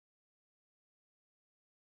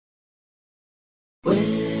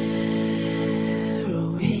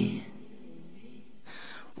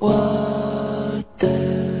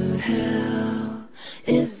the hell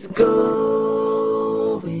is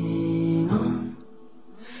going on?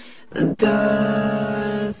 The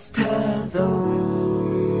dust has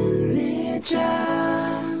only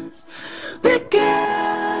just begun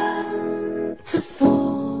to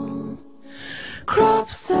fall.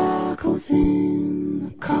 Crop circles in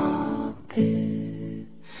the carpet,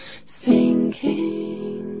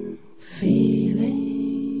 sinking feeling.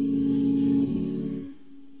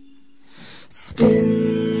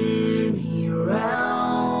 Spin me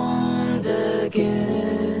round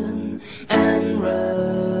again and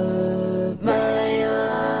rub my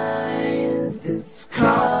eyes. This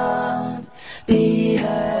can't be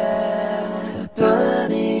happening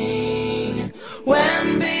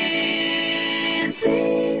when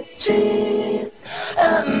busy streets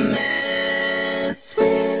a mess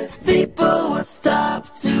with people would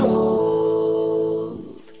stop to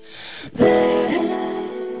hold their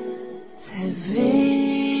heads heavy.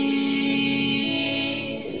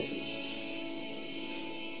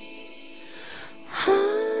 Hide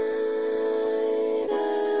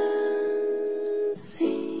and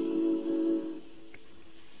seek,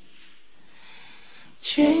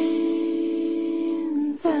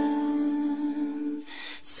 chains and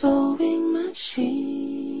sewing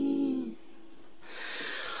machines.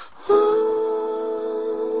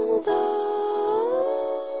 All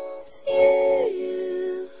those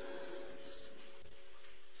years,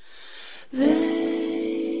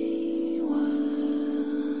 they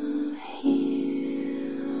were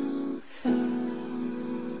here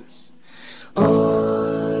first.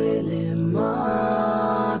 Oily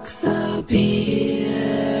marks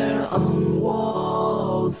appear on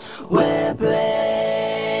walls where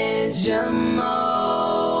pleasure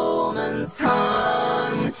moments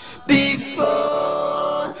hung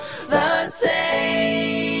before the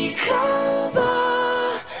takeover,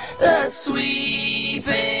 the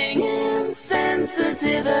sweeping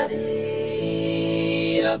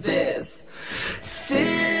insensitivity of this still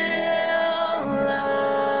life.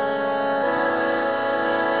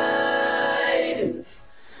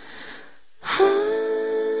 Hide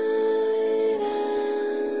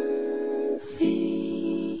and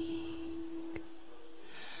seek,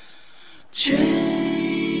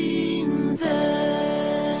 trains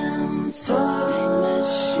and sewing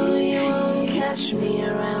machine, catch me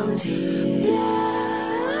around here.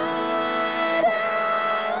 Blood and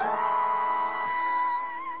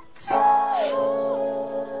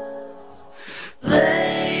tears,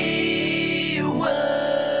 they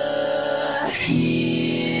were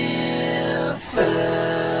here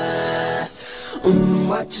first.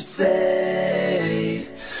 What you say?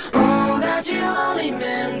 That you only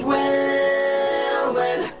meant well,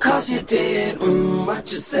 well, 'cause you did.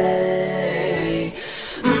 What you say?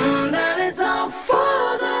 That it's all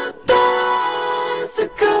for the best,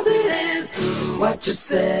 'cause it is. What you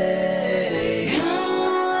say?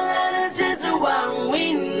 That it's just what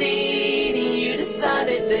we need, and you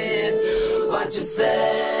decided this. What you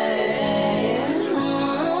say?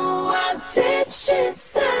 What did she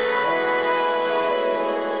say?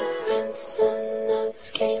 Ransom notes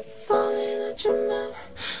keep falling out your mouth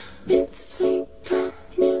between